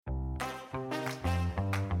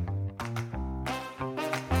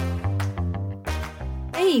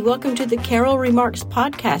Hey, welcome to the Carol Remarks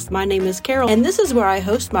podcast. My name is Carol, and this is where I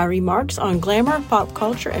host my remarks on glamour, pop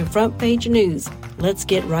culture, and front page news. Let's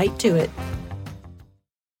get right to it.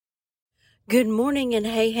 Good morning, and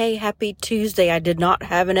hey, happy Tuesday. I did not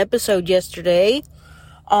have an episode yesterday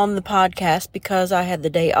on the podcast because I had the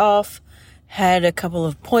day off, had a couple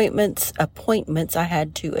of appointments I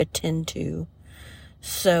had to attend to.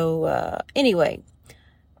 So, anyway,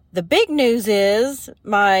 the big news is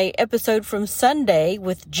my episode from Sunday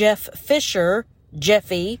with Jeff Fisher,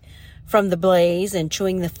 Jeffy, from The Blaze and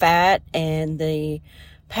Chewing the Fat and the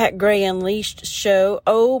Pat Gray Unleashed show.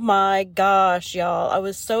 Oh my gosh, y'all. I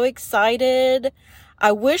was so excited.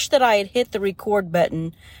 I wish that I had hit the record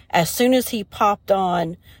button as soon as he popped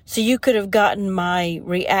on so you could have gotten my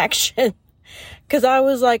reaction. Because I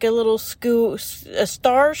was like a starstruck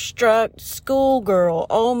schoolgirl.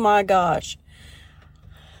 Oh my gosh.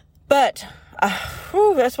 But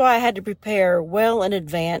that's why I had to prepare well in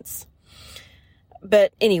advance.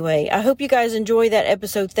 But anyway, I hope you guys enjoy that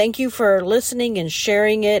episode. Thank you for listening and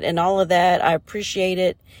sharing it and all of that. I appreciate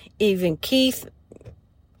it. Even Keith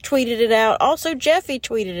tweeted it out. Also, Jeffy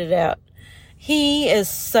tweeted it out. He is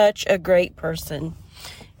such a great person.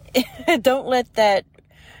 Don't let that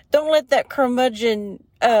curmudgeon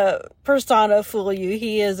persona fool you.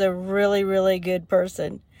 He is a really, really good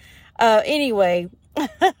person. Anyway,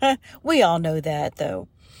 we all know that, though.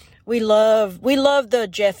 We love the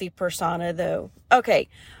Jeffy persona, though. Okay,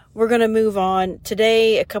 we're going to move on.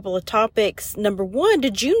 Today, a couple of topics. Number one,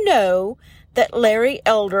 did you know that Larry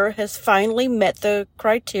Elder has finally met the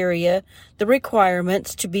criteria, the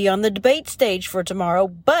requirements to be on the debate stage for tomorrow,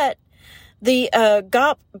 but the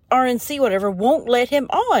GOP, RNC, whatever, won't let him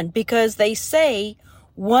on because they say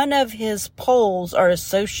one of his polls are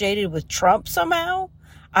associated with Trump somehow.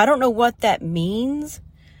 I don't know what that means,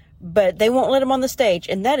 but they won't let him on the stage.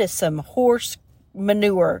 And that is some horse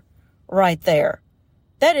manure right there.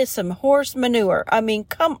 That is some horse manure. I mean,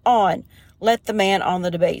 come on. Let the man on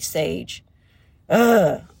the debate stage.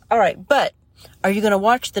 All right. But are you going to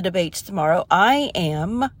watch the debates tomorrow? I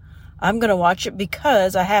am. I'm going to watch it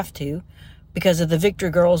because I have to. Because of the Victory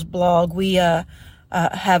Girls blog. We have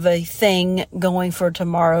a thing going for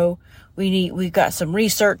tomorrow. We've got some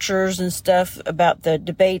researchers and stuff about the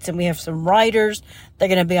debates, and we have some writers. They're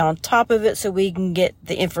going to be on top of it so we can get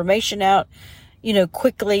the information out,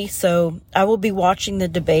 quickly. So I will be watching the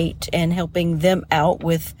debate and helping them out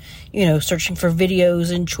with, searching for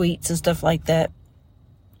videos and tweets and stuff like that.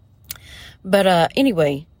 But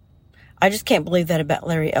anyway, I just can't believe that about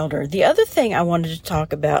Larry Elder. The other thing I wanted to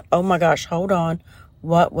talk about, oh my gosh, hold on.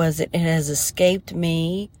 What was it? It has escaped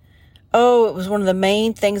me. Oh, it was one of the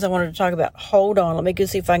main things I wanted to talk about. Hold on. Let me go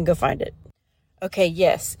see if I can go find it. Okay,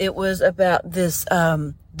 yes. It was about this,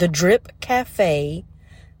 the Drip Cafe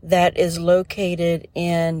that is located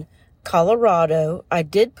in Colorado. I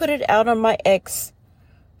did put it out on my X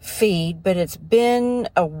feed, but it's been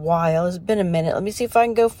a while. It's been a minute. Let me see if I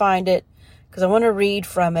can go find it because I want to read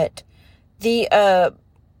from it. It's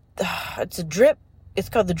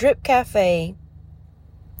called the Drip Cafe.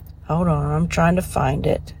 Hold on. I'm trying to find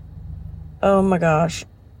it. Oh my gosh.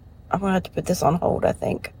 I'm going to have to put this on hold, I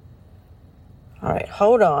think. All right,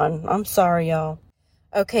 hold on. I'm sorry, y'all.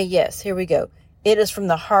 Okay, yes, here we go. It is from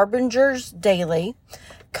the Harbinger's Daily.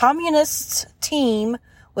 Communists team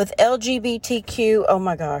with LGBTQ, oh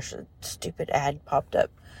my gosh, a stupid ad popped up.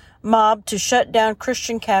 Mob to shut down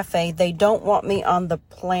Christian cafe. They don't want me on the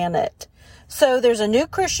planet. So there's a new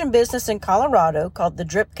Christian business in Colorado called the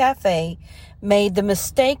Drip Cafe, made the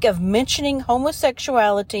mistake of mentioning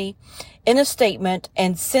homosexuality in a statement,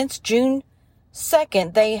 and since June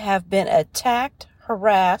 2nd, they have been attacked,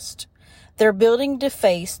 harassed, their building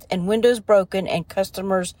defaced, and windows broken, and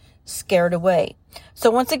customers scared away.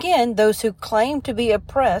 So once again, those who claim to be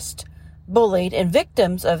oppressed, bullied, and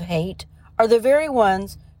victims of hate are the very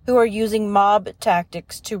ones who are using mob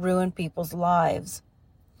tactics to ruin people's lives.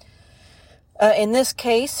 In this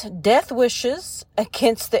case, death wishes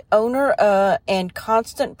against the owner and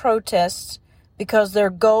constant protests because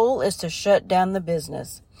their goal is to shut down the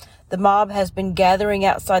business. The mob has been gathering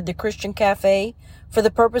outside the Christian cafe for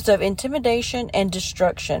the purpose of intimidation and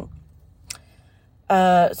destruction.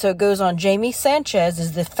 So it goes on. Jamie Sanchez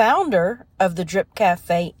is the founder of the Drip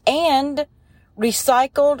Cafe and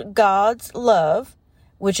Recycled God's Love,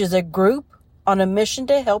 which is a group on a mission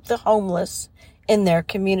to help the homeless in their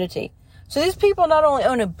community. So these people not only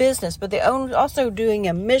own a business, but they own also doing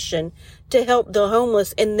a mission to help the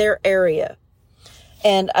homeless in their area.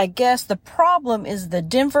 And I guess the problem is the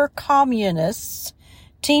Denver communists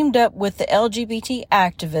teamed up with the LGBT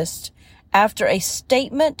activists after a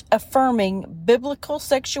statement affirming biblical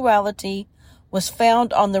sexuality was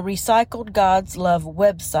found on the Recycled God's Love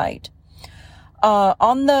website.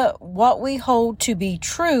 On the What We Hold to Be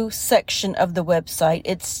True section of the website,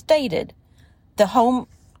 it stated, the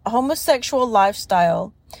homosexual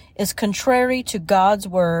lifestyle is contrary to God's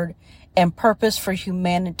word and purpose for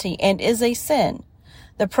humanity and is a sin.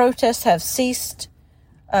 The protests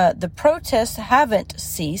haven't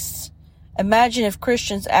ceased. Imagine if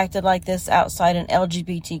Christians acted like this outside an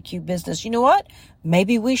LGBTQ business. You know what?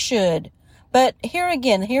 Maybe we should. But hear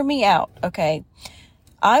me out, okay?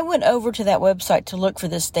 I went over to that website to look for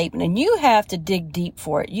this statement, and you have to dig deep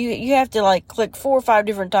for it. You have to click 4 or 5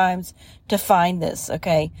 different times to find this,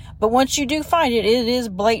 okay? But once you do find it, it is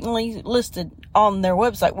blatantly listed on their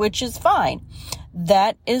website, which is fine.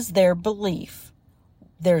 That is their belief.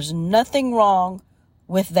 There's nothing wrong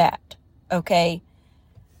with that, okay?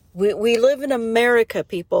 We live in America,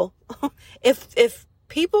 people. If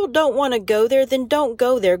people don't want to go there, then don't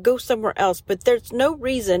go there. Go somewhere else. But there's no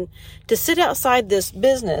reason to sit outside this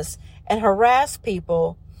business and harass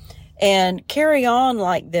people and carry on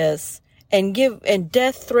like this and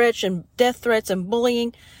death threats and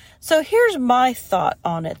bullying. So here's my thought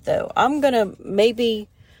on it, though. I'm going to maybe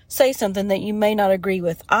say something that you may not agree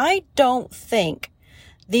with. I don't think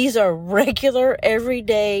these are regular,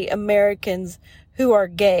 everyday Americans who are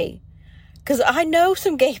gay. Because I know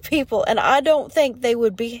some gay people, and I don't think they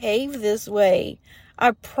would behave this way.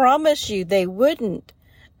 I promise you they wouldn't,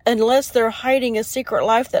 unless they're hiding a secret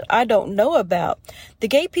life that I don't know about. The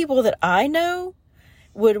gay people that I know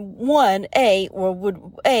would,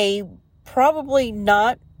 probably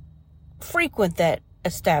not frequent that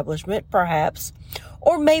establishment, perhaps.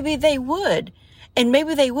 Or maybe they would. And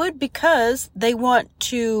maybe they would because they want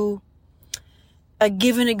to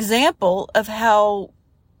give an example of how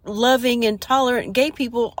loving and tolerant gay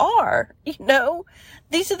people are.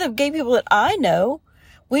 These are the gay people that I know.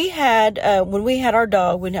 We had, when we had our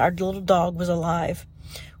dog, when our little dog was alive,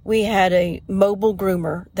 we had a mobile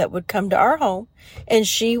groomer that would come to our home, and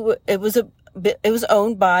it was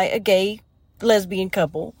owned by a gay lesbian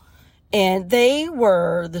couple, and they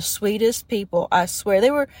were the sweetest people. I swear,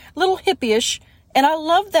 they were a little hippie-ish, and I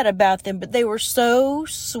loved that about them, but they were so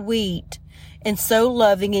sweet and so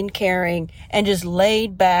loving and caring and just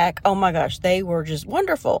laid back. Oh my gosh, they were just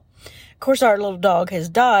wonderful. Of course, our little dog has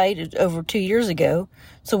died over 2 years ago,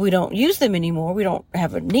 so we don't use them anymore. We don't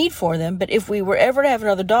have a need for them. But if we were ever to have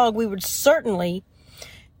another dog, we would certainly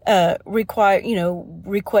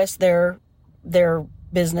request their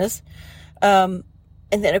business. And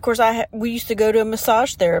then, of course, we used to go to a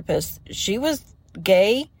massage therapist. She was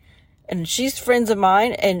gay, and she's friends of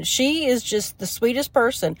mine, and she is just the sweetest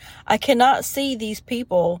person. I cannot see these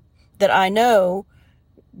people that I know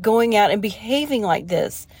going out and behaving like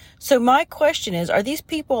this. So my question is, are these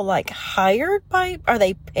people hired are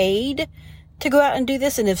they paid to go out and do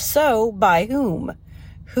this? And if so, by whom?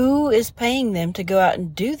 Who is paying them to go out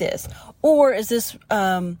and do this? Or is this,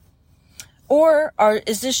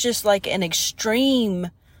 is this just an extreme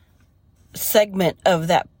segment of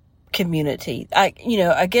that community?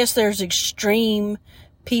 I guess there's extreme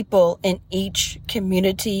people in each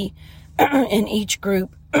community, in each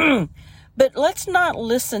group. But let's not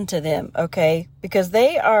listen to them, okay? Because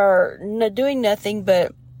they are doing nothing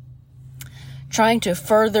but trying to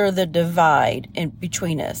further the divide in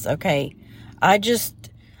between us, okay? I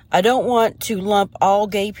don't want to lump all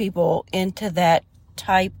gay people into that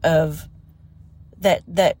type of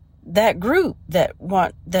that group that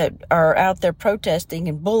are out there protesting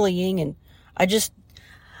and bullying, and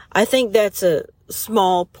I think that's a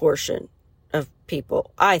small portion of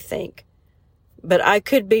people, I think. But I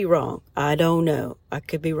could be wrong. I don't know. I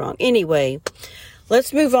could be wrong. Anyway,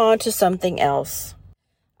 let's move on to something else.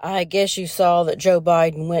 I guess you saw that Joe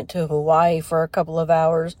Biden went to Hawaii for a couple of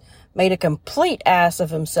hours, made a complete ass of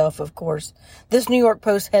himself, of course. This New York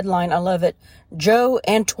Post headline, I love it. Joe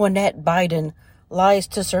Antoinette Biden lies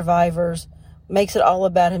to survivors, makes it all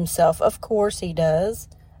about himself. Of course he does.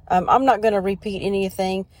 I'm not going to repeat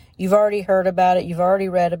anything. You've already heard about it. You've already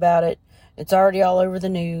read about it. It's already all over the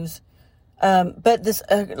news. But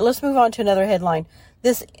let's move on to another headline.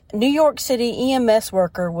 This New York City EMS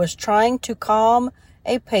worker was trying to calm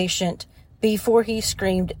a patient before he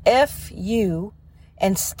screamed "F you"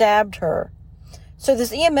 and stabbed her. So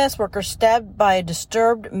this EMS worker, stabbed by a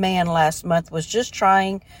disturbed man last month, was just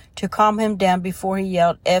trying to calm him down before he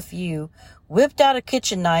yelled "F you," whipped out a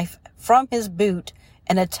kitchen knife from his boot,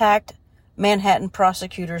 and attacked, Manhattan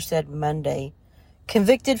prosecutors said Monday.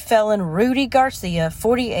 Convicted felon Rudy Garcia,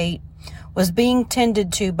 48, was being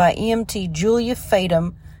tended to by EMT Julia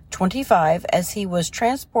Fatum, 25, as he was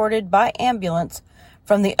transported by ambulance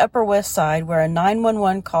from the Upper West Side, where a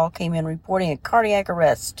 911 call came in reporting a cardiac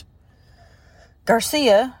arrest.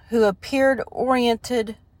 Garcia, who appeared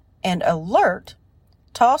oriented and alert,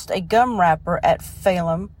 tossed a gum wrapper at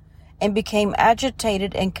Phelan and became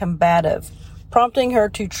agitated and combative, prompting her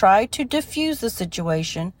to try to defuse the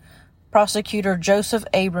situation, Prosecutor Joseph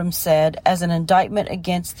Abrams said, as an indictment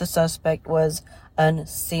against the suspect was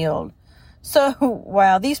unsealed. So,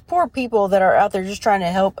 wow, these poor people that are out there just trying to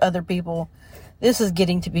help other people, this is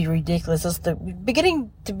getting to be ridiculous. It's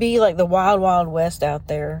beginning to be like the wild, wild west out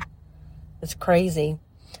there. It's crazy.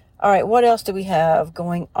 All right, what else do we have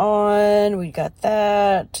going on? We got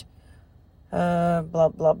that. Blah,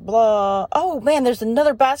 blah, blah. Oh, man, there's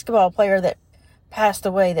another basketball player that passed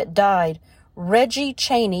away, that died. Reggie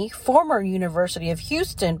Chaney, former University of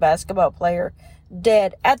Houston basketball player,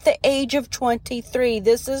 dead at the age of 23.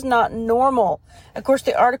 This is not normal. Of course,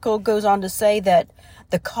 the article goes on to say that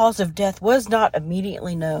the cause of death was not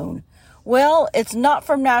immediately known. Well, it's not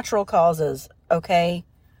from natural causes, okay?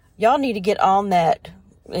 Y'all need to get on that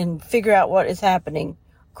and figure out what is happening.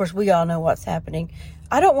 Of course, we all know what's happening.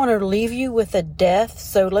 I don't want to leave you with a death,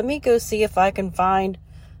 so let me go see if I can find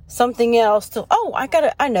something else to... Oh,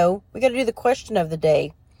 I know. We got to do the question of the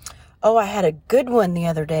day. Oh, I had a good one the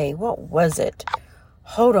other day. What was it?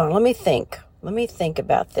 Hold on. Let me think. Let me think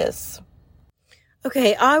about this.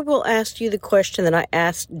 Okay, I will ask you the question that I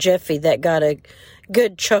asked Jeffy that got a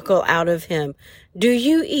good chuckle out of him. Do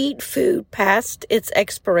you eat food past its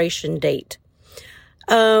expiration date?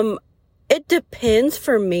 It depends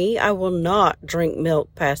for me. I will not drink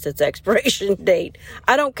milk past its expiration date.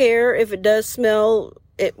 I don't care if it does smell...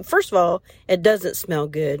 First of all, it doesn't smell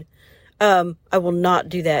good. I will not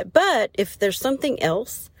do that. But if there's something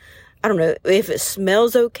else, I don't know, if it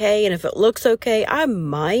smells okay and if it looks okay, I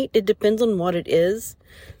might. It depends on what it is.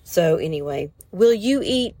 So anyway, will you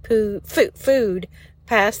eat food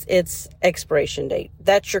past its expiration date?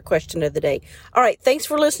 That's your question of the day. All right. Thanks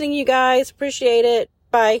for listening, you guys. Appreciate it.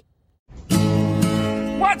 Bye.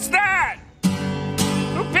 What's that?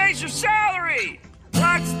 Who pays your salary?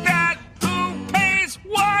 What's that?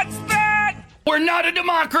 What's that? We're not a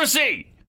democracy!